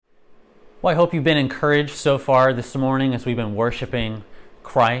Well, I hope you've been encouraged so far this morning as we've been worshiping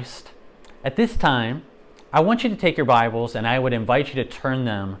Christ. At this time, I want you to take your Bibles and I would invite you to turn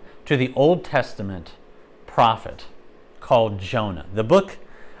them to the Old Testament prophet called Jonah, the book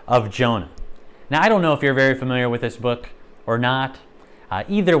of Jonah. Now, I don't know if you're very familiar with this book or not.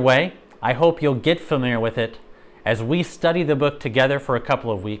 Either way, I hope you'll get familiar with it as we study the book together for a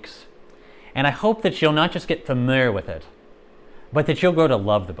couple of weeks. And I hope that you'll not just get familiar with it, but that you'll grow to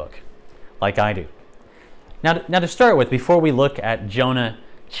love the book like I do. Now to start with, before we look at Jonah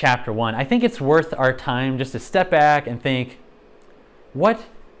chapter 1, I think it's worth our time just to step back and think, what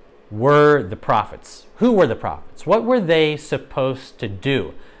were the prophets? Who were the prophets? What were they supposed to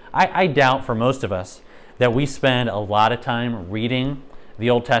do? I doubt for most of us that we spend a lot of time reading the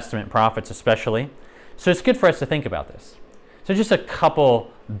Old Testament prophets especially. So it's good for us to think about this. So just a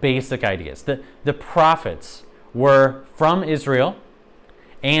couple basic ideas. The prophets were from Israel,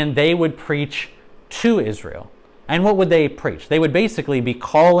 and they would preach to Israel. And what would they preach? They would basically be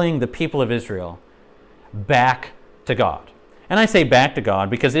calling the people of Israel back to God. And I say back to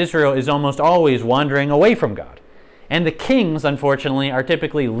God because Israel is almost always wandering away from God. And the kings, unfortunately, are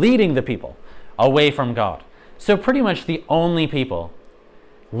typically leading the people away from God. So pretty much the only people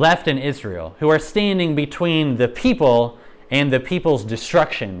left in Israel who are standing between the people and the people's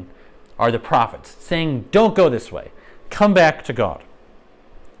destruction are the prophets, saying, don't go this way, come back to God.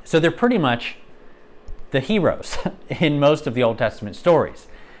 So they're pretty much the heroes in most of the Old Testament stories.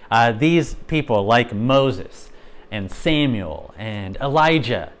 These people like Moses and Samuel and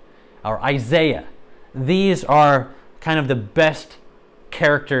Elijah or Isaiah, these are kind of the best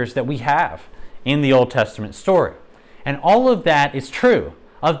characters that we have in the Old Testament story. And all of that is true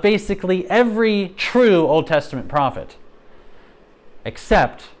of basically every true Old Testament prophet,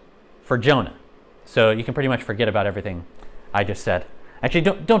 except for Jonah. So you can pretty much forget about everything I just said. Actually,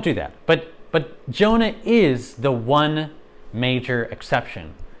 don't do that. But Jonah is the one major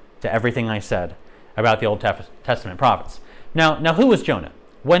exception to everything I said about the Old Testament prophets. Now who was Jonah?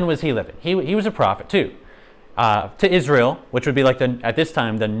 When was he living? He was a prophet too, to Israel, which would be like at this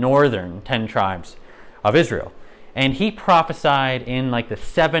time the northern 10 tribes of Israel, and he prophesied in like the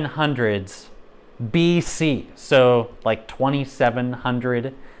 700s BC, so like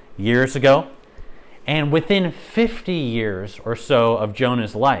 2,700 years ago. And within 50 years or so of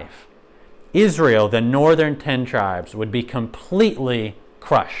Jonah's life, Israel, the northern 10 tribes, would be completely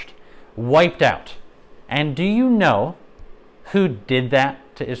crushed, wiped out. And do you know who did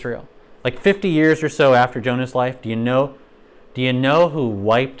that to Israel? Like 50 years or so after Jonah's life, do you know who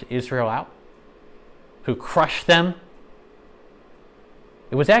wiped Israel out? Who crushed them?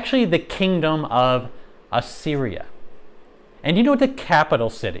 It was actually the kingdom of Assyria. And you know what the capital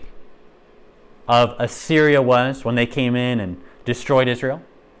city of Assyria was when they came in and destroyed Israel?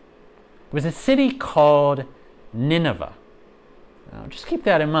 It was a city called Nineveh. Now, just keep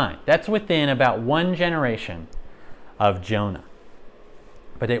that in mind. That's within about one generation of Jonah.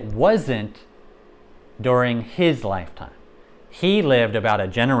 But it wasn't during his lifetime. He lived about a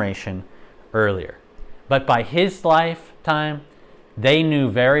generation earlier. But by his lifetime, they knew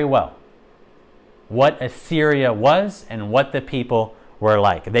very well what Assyria was and what the people were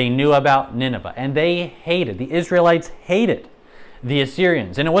like. They knew about Nineveh, and the Israelites hated the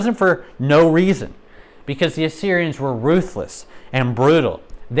Assyrians. And it wasn't for no reason, because the Assyrians were ruthless and brutal.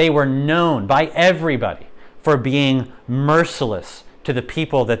 They were known by everybody for being merciless to the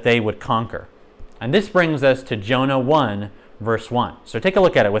people that they would conquer. And this brings us to Jonah 1, verse 1. So take a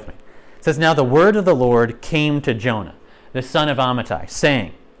look at it with me. It says, "Now the word of the Lord came to Jonah, the son of Amittai,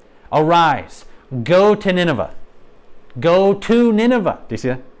 saying, Arise, go to Nineveh. Go to Nineveh," do you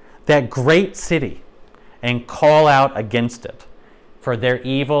see that great city, "and call out against it, for their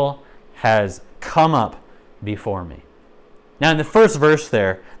evil has come up before me." Now in the first verse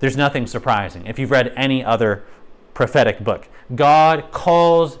there's nothing surprising if you've read any other prophetic book. God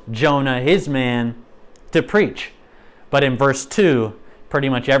calls Jonah, his man, to preach. But in verse 2, pretty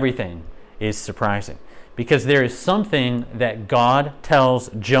much everything is surprising, because there is something that God tells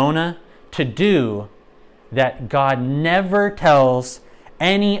Jonah to do that God never tells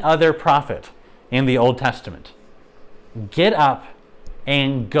any other prophet in the Old Testament. Get up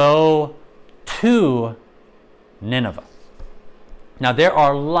and go to Nineveh. Now, there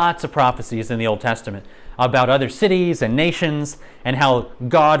are lots of prophecies in the Old Testament about other cities and nations and how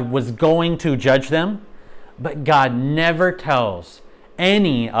God was going to judge them, but God never tells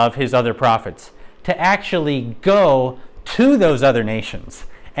any of his other prophets to actually go to those other nations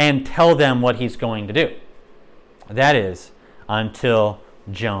and tell them what he's going to do. That is, until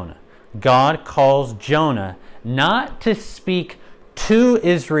Jonah. God calls Jonah not to speak to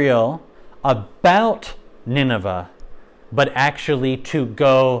Israel about Nineveh, but actually to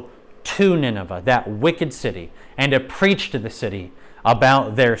go to Nineveh, that wicked city, and to preach to the city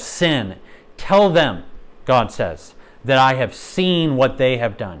about their sin. Tell them, God says, that I have seen what they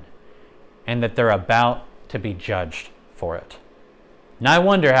have done and that they're about to be judged for it. Now I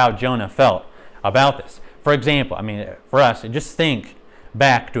wonder how Jonah felt about this. For example, for us, just think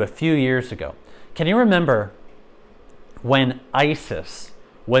back to a few years ago. Can you remember when ISIS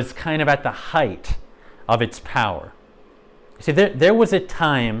was kind of at the height of its power? See, there was a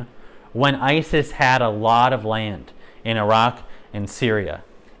time when ISIS had a lot of land in Iraq and Syria,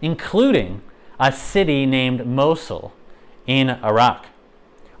 including a city named Mosul in Iraq,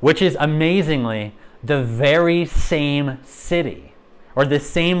 which is amazingly the very same city or the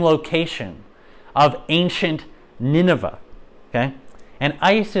same location of ancient Nineveh. Okay? And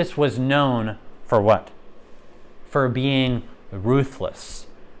ISIS was known for what? For being ruthless,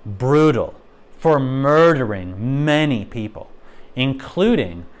 brutal, for murdering many people,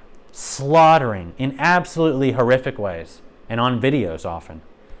 including slaughtering in absolutely horrific ways, and on videos often,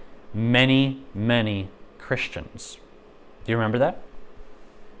 many, many Christians. Do you remember that?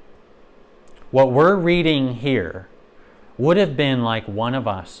 What we're reading here would have been like one of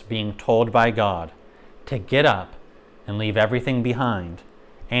us being told by God to get up and leave everything behind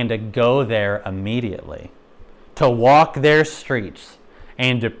and to go there immediately, to walk their streets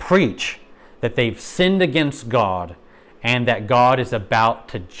and to preach that they've sinned against God and that God is about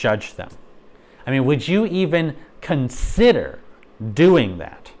to judge them. Would you even consider doing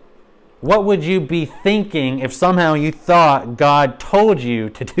that? What would you be thinking if somehow you thought God told you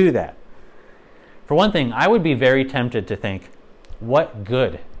to do that? For one thing, I would be very tempted to think, what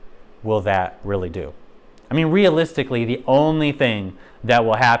good will that really do? Realistically, the only thing that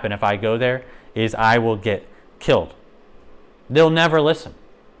will happen if I go there is I will get killed. They'll never listen.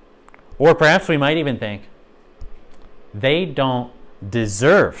 Or perhaps we might even think, they don't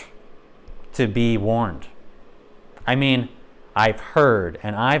deserve to be warned. I've heard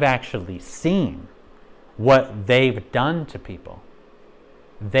and I've actually seen what they've done to people.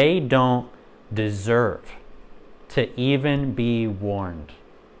 They don't deserve to even be warned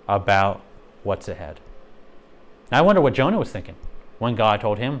about what's ahead. Now, I wonder what Jonah was thinking when God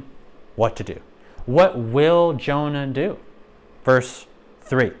told him what to do. What will Jonah do? Verse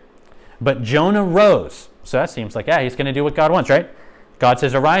 3. But Jonah rose. So that seems like, he's going to do what God wants, right? God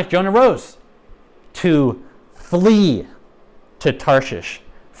says, arise. Jonah rose to flee to Tarshish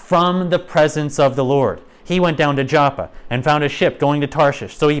from the presence of the Lord. He went down to Joppa and found a ship going to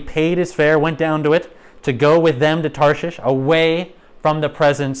Tarshish. So he paid his fare, went down to it to go with them to Tarshish, away from the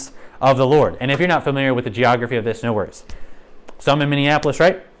presence of the Lord. And if you're not familiar with the geography of this, no worries. So I'm in Minneapolis,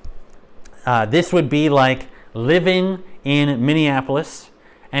 right? This would be like living in Minneapolis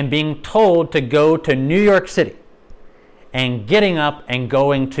and being told to go to New York City and getting up and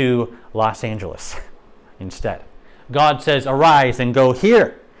going to Los Angeles instead. God says, arise and go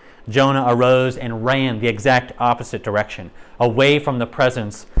here. Jonah arose and ran the exact opposite direction, away from the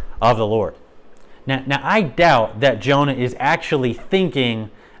presence of the Lord. Now I doubt that Jonah is actually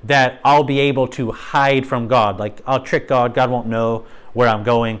thinking that I'll be able to hide from God. Like, I'll trick God. God won't know where I'm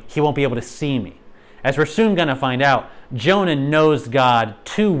going. He won't be able to see me. As we're soon going to find out, Jonah knows God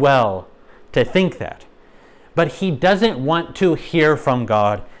too well to think that. But he doesn't want to hear from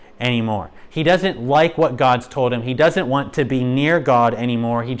God anymore. He doesn't like what God's told him. He doesn't want to be near God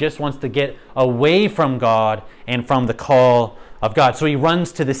anymore. He just wants to get away from God and from the call of God. So he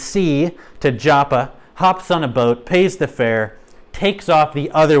runs to the sea, to Joppa, hops on a boat, pays the fare, takes off the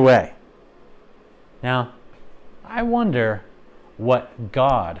other way. Now, I wonder what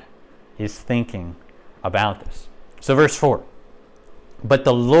God is thinking about this. So verse 4. But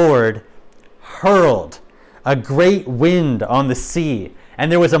the Lord hurled a great wind on the sea,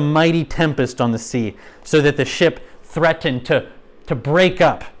 and there was a mighty tempest on the sea, so that the ship threatened to break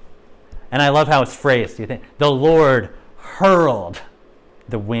up. And I love how it's phrased. You think the Lord hurled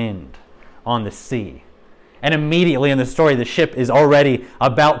the wind on the sea. And immediately in the story, the ship is already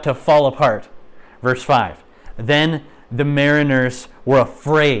about to fall apart. Verse 5. Then the mariners were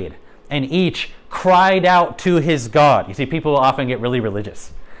afraid, and each cried out to his God. You see, people often get really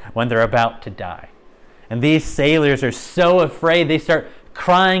religious when they're about to die. And these sailors are so afraid, they start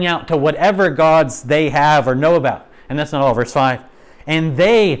crying out to whatever gods they have or know about. And that's not all. Verse 5. And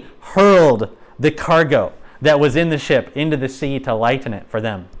they hurled the cargo that was in the ship into the sea to lighten it for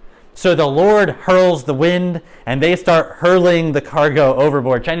them. So the Lord hurls the wind, and they start hurling the cargo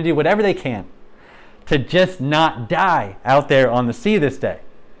overboard, trying to do whatever they can to just not die out there on the sea this day.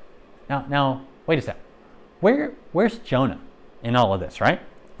 Now, wait a sec. Where's Jonah in all of this, right?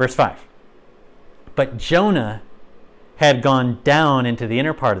 Verse 5. But Jonah had gone down into the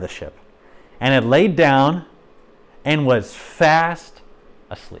inner part of the ship and had laid down and was fast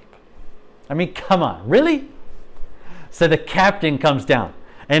asleep. I mean, come on, really? So the captain comes down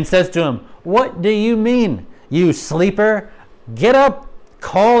and says to him, "What do you mean, you sleeper? Get up,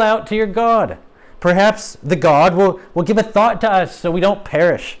 call out to your God. Perhaps the God will give a thought to us so we don't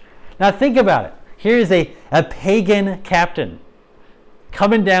perish." Now think about it. Here is a pagan captain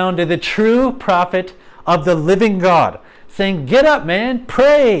coming down to the true prophet of the living God, saying, "Get up, man,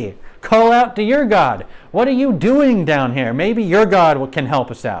 pray, call out to your God. What are you doing down here? Maybe your God can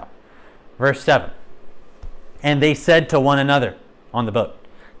help us out." Verse 7. And they said to one another on the boat,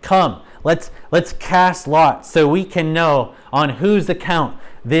 "Come, let's cast lots so we can know on whose account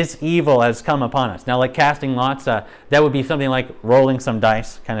this evil has come upon us." Now, like casting lots, that would be something like rolling some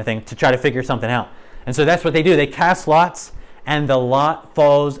dice kind of thing to try to figure something out. And so that's what they do. They cast lots, and the lot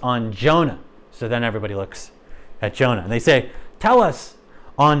falls on Jonah. So then everybody looks at Jonah, and they say, "Tell us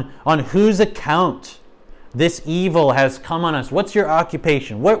on whose account this evil has come on us. What's your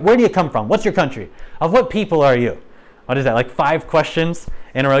occupation? Where do you come from? What's your country? Of what people are you?" What is that, like 5 questions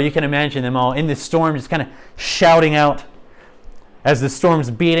in a row? You can imagine them all in the storm just kind of shouting out as the storm's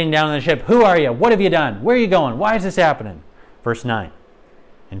beating down on the ship. "Who are you? What have you done? Where are you going? Why is this happening?" Verse 9.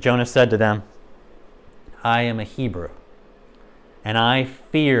 And Jonah said to them, "I am a Hebrew, and I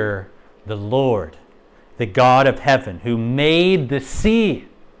fear the Lord, the God of heaven, who made the sea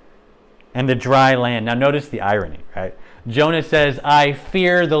and the dry land." Now notice the irony, right? Jonah says, "I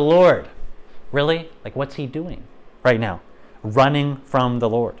fear the Lord." Really? Like, what's he doing right now? Running from the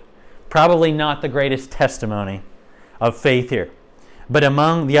Lord. Probably not the greatest testimony of faith here. But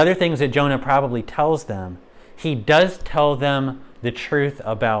among the other things that Jonah probably tells them, he does tell them the truth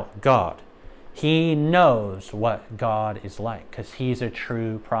about God. He knows what God is like because he's a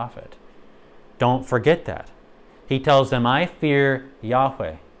true prophet. Don't forget that. He tells them, "I fear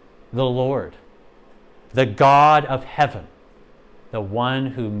Yahweh, the Lord, the God of heaven, the one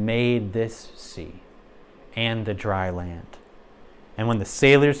who made this sea and the dry land." And when the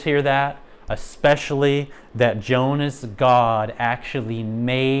sailors hear that, especially that Jonah's God actually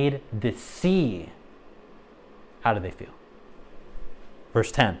made the sea, how do they feel?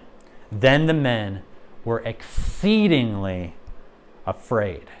 Verse 10. Then the men were exceedingly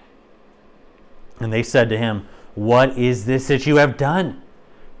afraid. And they said to him, "What is this that you have done?"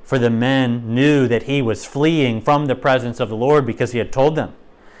 For the men knew that he was fleeing from the presence of the Lord because he had told them.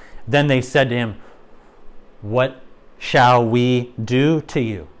 Then they said to him, "What shall we do to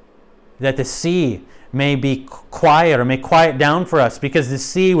you, that the sea may be quiet, or may quiet down for us?" Because the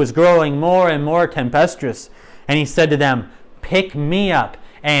sea was growing more and more tempestuous. And he said to them, "Pick me up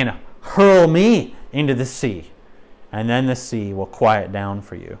and hurl me into the sea, and then the sea will quiet down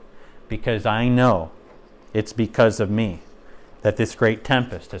for you, because I know it's because of me that this great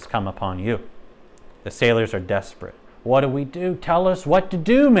tempest has come upon you." The sailors are desperate. "What do we do? Tell us what to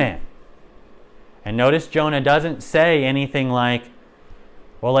do, man." And notice Jonah doesn't say anything like,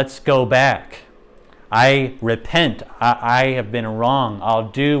 "Well, let's go back. I repent. I have been wrong. I'll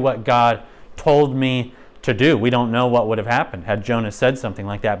do what God told me to do." We don't know what would have happened had Jonah said something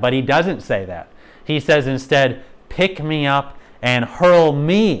like that. But he doesn't say that. He says instead, "Pick me up and hurl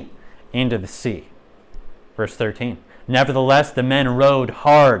me into the sea." Verse 13. Nevertheless, the men rowed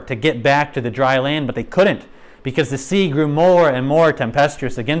hard to get back to the dry land, but they couldn't, because the sea grew more and more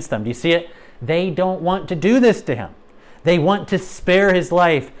tempestuous against them. Do you see it? They don't want to do this to him. They want to spare his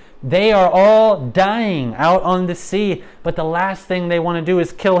life. They are all dying out on the sea, but the last thing they want to do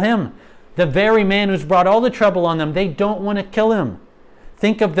is kill him. The very man who's brought all the trouble on them, they don't want to kill him.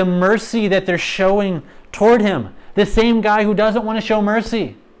 Think of the mercy that they're showing toward him. The same guy who doesn't want to show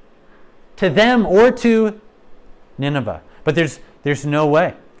mercy to them or to Nineveh. But there's no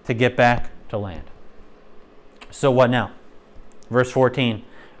way to get back to land. So what now? Verse 14.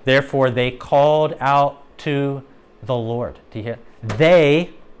 Therefore they called out to the Lord. Do you hear?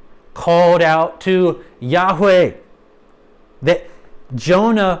 They called out to Yahweh.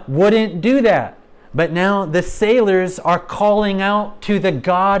 Jonah wouldn't do that. But now the sailors are calling out to the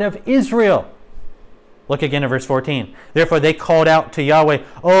God of Israel. Look again at verse 14. Therefore they called out to Yahweh,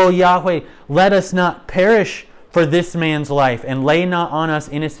 "O Yahweh, let us not perish for this man's life, and lay not on us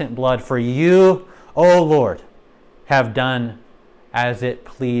innocent blood, for you, O Lord, have done as it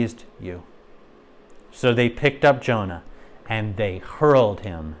pleased you." So they picked up Jonah, and they hurled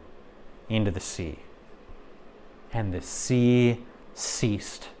him into the sea. And the sea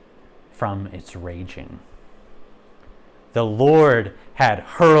ceased from its raging. The Lord had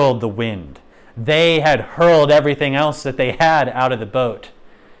hurled the wind. They had hurled everything else that they had out of the boat.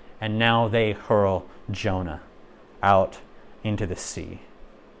 and now they hurl Jonah out into the sea.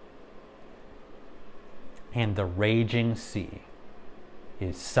 And the raging sea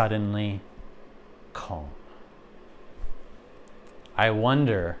is suddenly calm. I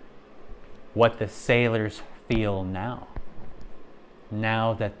wonder what the sailors feel now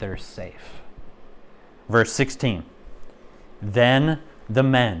that they're safe. Verse 16, then the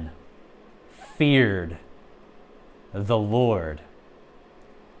men feared the Lord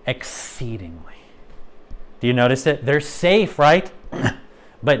exceedingly. Do you notice it? They're safe, right?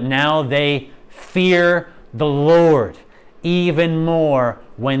 But now they fear the Lord even more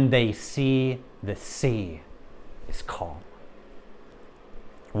when they see the sea is calm.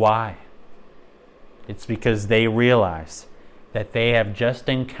 Why? It's because they realize that they have just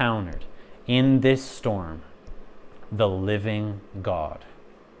encountered in this storm the living God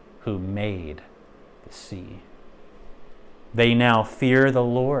who made the sea. They now fear the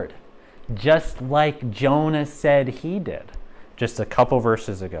Lord, just like Jonah said he did just a couple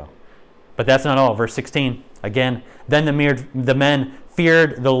verses ago. But that's not all. Verse 16, again, then the men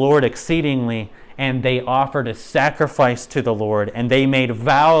feared the Lord exceedingly, and they offered a sacrifice to the Lord, and they made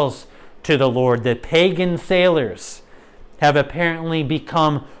vows to the Lord. The pagan sailors have apparently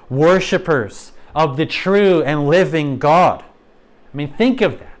become worshipers of the true and living God. I mean, think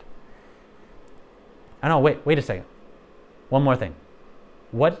of that. I know, wait a second. One more thing.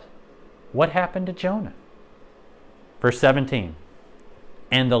 What happened to Jonah? Verse 17,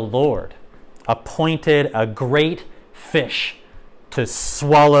 and the Lord appointed a great fish to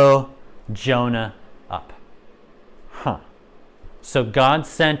swallow Jonah up. So God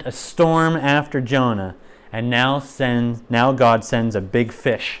sent a storm after Jonah, and now God sends a big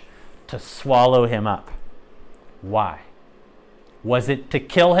fish to swallow him up. Why? Was it to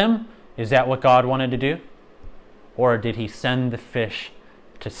kill him? Is that what God wanted to do? Or did he send the fish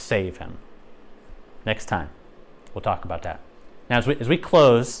to save him? Next time, we'll talk about that. Now, as we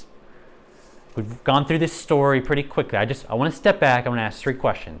close, we've gone through this story pretty quickly. I want to step back. I want to ask 3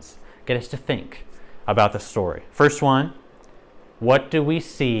 questions. Get us to think about the story. First one, what do we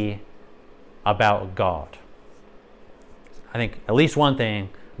see about God? I think at least one thing,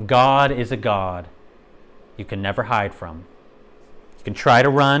 God is a God you can never hide from. You can try to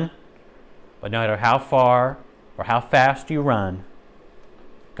run, but no matter how far or how fast you run,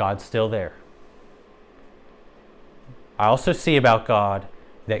 God's still there. I also see about God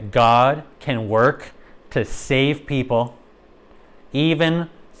that God can work to save people even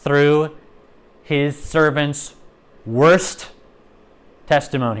through his servants' worst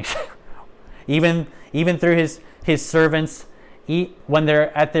testimonies. even through his servants when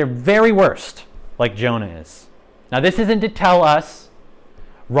they're at their very worst, like Jonah is. Now, this isn't to tell us,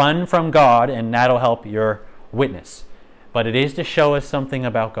 run from God and that'll help your witness. But it is to show us something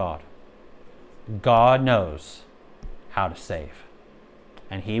about God. God knows how to save.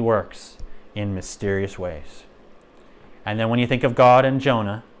 And he works in mysterious ways. And then when you think of God and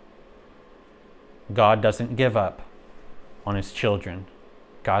Jonah, God doesn't give up on his children.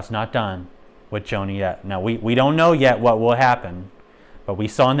 God's not done with Jonah yet. Now, we don't know yet what will happen, but we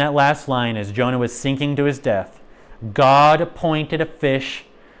saw in that last line as Jonah was sinking to his death, God appointed a fish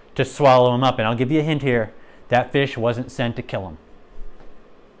to swallow him up. And I'll give you a hint here. That fish wasn't sent to kill him.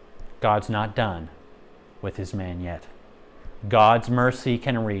 God's not done with his man yet. God's mercy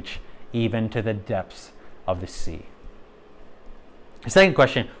can reach even to the depths of the sea. The second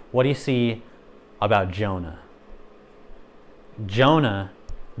question, what do you see about Jonah? Jonah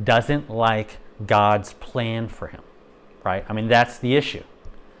doesn't like God's plan for him, right? I mean, that's the issue.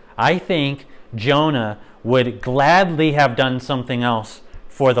 I think Jonah would gladly have done something else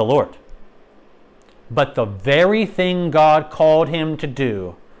for the Lord. But the very thing God called him to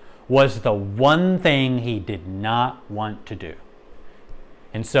do was the one thing he did not want to do.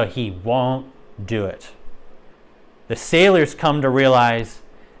 And so he won't do it. The sailors come to realize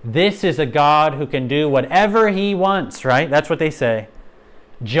this is a God who can do whatever he wants, right? That's what they say.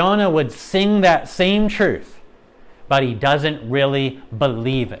 Jonah would sing that same truth, but he doesn't really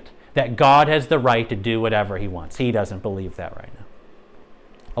believe it, that God has the right to do whatever he wants. He doesn't believe that right now.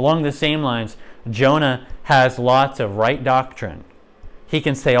 Along the same lines, Jonah has lots of right doctrine. He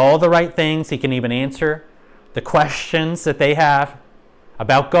can say all the right things. He can even answer the questions that they have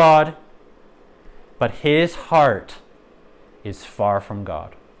about God. But his heart is far from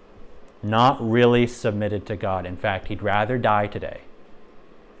God. Not really submitted to God. In fact, he'd rather die today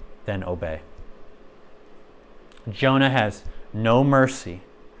than obey. Jonah has no mercy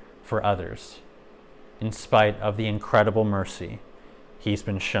for others, in spite of the incredible mercy he's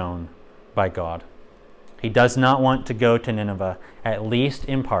been shown by God. He does not want to go to Nineveh, at least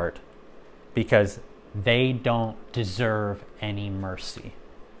in part, because they don't deserve any mercy.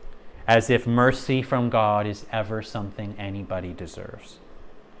 As if mercy from God is ever something anybody deserves.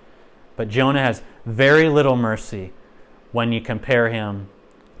 But Jonah has very little mercy when you compare him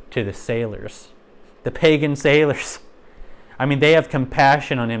to the sailors, the pagan sailors. I mean, they have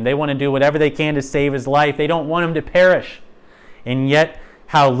compassion on him. They want to do whatever they can to save his life. They don't want him to perish. And yet,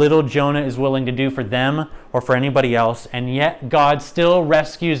 how little Jonah is willing to do for them or for anybody else, and yet God still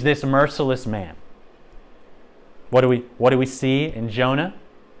rescues this merciless man. What do we see in Jonah?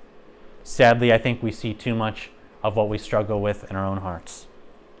 Sadly, I think we see too much of what we struggle with in our own hearts.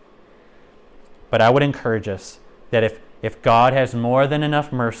 But I would encourage us that if God has more than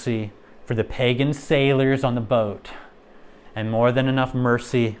enough mercy for the pagan sailors on the boat, and more than enough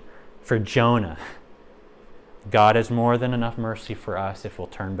mercy for Jonah, God has more than enough mercy for us if we'll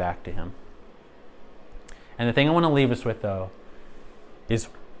turn back to him. And the thing I want to leave us with, though, is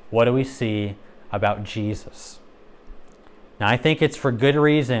what do we see about Jesus? Now, I think it's for good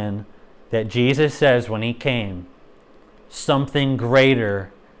reason that Jesus says when he came, something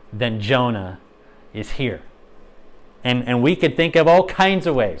greater than Jonah is here. And we could think of all kinds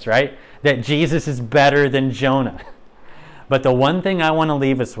of ways, right, that Jesus is better than Jonah. But the one thing I want to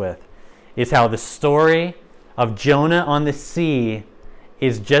leave us with is how the story of Jonah on the sea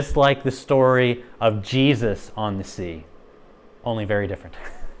is just like the story of Jesus on the sea, only very different.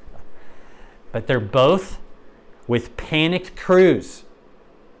 But they're both with panicked crews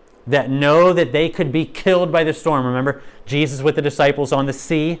that know that they could be killed by the storm. Remember, Jesus with the disciples on the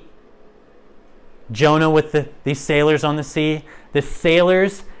sea, Jonah with these sailors on the sea. The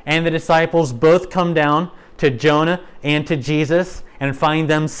sailors and the disciples both come down to Jonah and to Jesus and find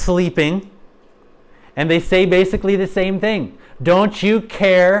them sleeping. And they say basically the same thing. Don't you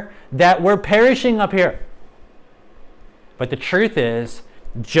care that we're perishing up here? But the truth is,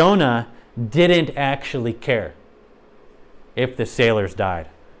 Jonah didn't actually care if the sailors died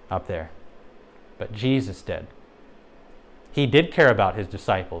up there. But Jesus did. He did care about his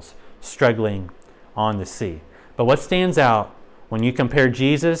disciples struggling on the sea. But what stands out when you compare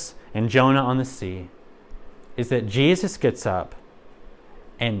Jesus and Jonah on the sea is that Jesus gets up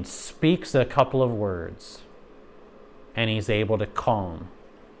and speaks a couple of words, and he's able to calm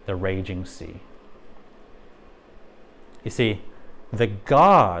the raging sea. You see, the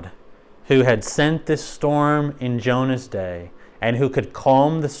God who had sent this storm in Jonah's day and who could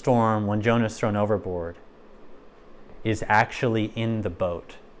calm the storm when Jonah's thrown overboard is actually in the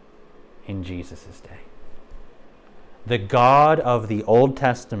boat in Jesus' day. The God of the Old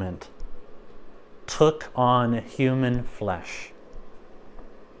Testament took on human flesh,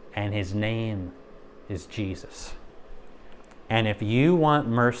 and his name is Jesus. And if you want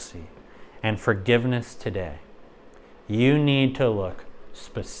mercy and forgiveness today, you need to look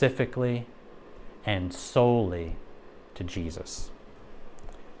specifically and solely to Jesus.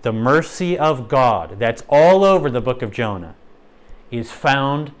 The mercy of God that's all over the book of Jonah is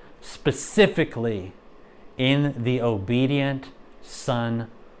found specifically in the obedient Son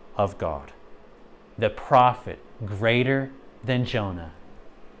of God, the prophet greater than Jonah,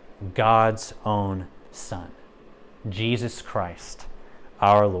 God's own Son, Jesus Christ,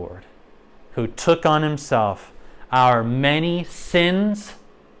 our Lord, who took on himself our many sins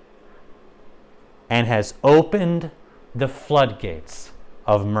and has opened the floodgates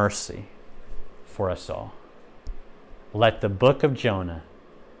of mercy for us all. Let the book of Jonah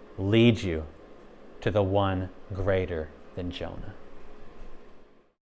lead you to the one greater than Jonah.